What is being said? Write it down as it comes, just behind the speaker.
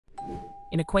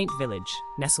In a quaint village,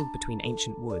 nestled between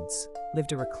ancient woods,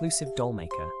 lived a reclusive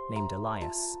dollmaker named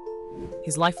Elias.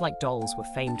 His lifelike dolls were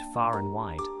famed far and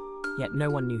wide, yet no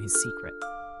one knew his secret.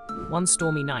 One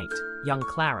stormy night, young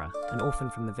Clara, an orphan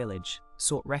from the village,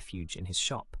 sought refuge in his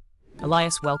shop.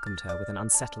 Elias welcomed her with an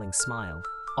unsettling smile,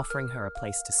 offering her a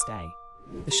place to stay.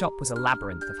 The shop was a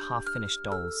labyrinth of half-finished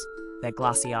dolls, their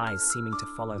glassy eyes seeming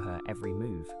to follow her every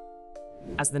move.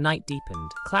 As the night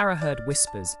deepened, Clara heard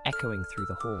whispers echoing through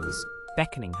the halls,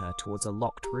 beckoning her towards a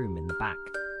locked room in the back.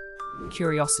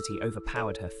 Curiosity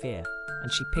overpowered her fear,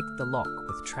 and she picked the lock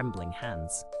with trembling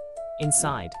hands.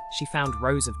 Inside, she found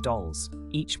rows of dolls,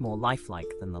 each more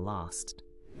lifelike than the last.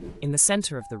 In the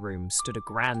center of the room stood a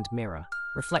grand mirror,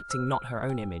 reflecting not her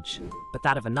own image, but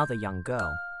that of another young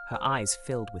girl, her eyes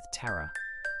filled with terror.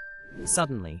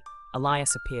 Suddenly,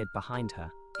 Elias appeared behind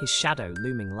her, his shadow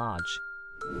looming large.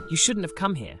 "You shouldn't have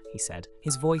come here," he said,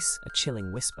 his voice a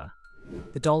chilling whisper.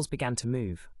 The dolls began to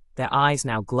move, their eyes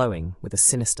now glowing with a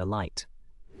sinister light.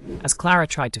 As Clara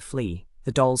tried to flee,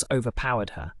 the dolls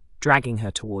overpowered her, dragging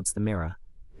her towards the mirror.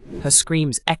 Her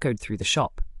screams echoed through the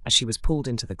shop as she was pulled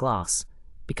into the glass,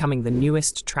 becoming the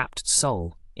newest trapped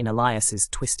soul in Elias's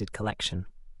twisted collection.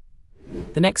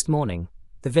 The next morning,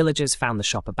 the villagers found the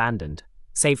shop abandoned,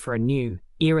 save for a new,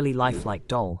 eerily lifelike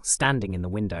doll standing in the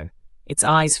window, its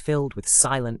eyes filled with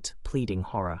silent, pleading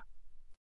horror.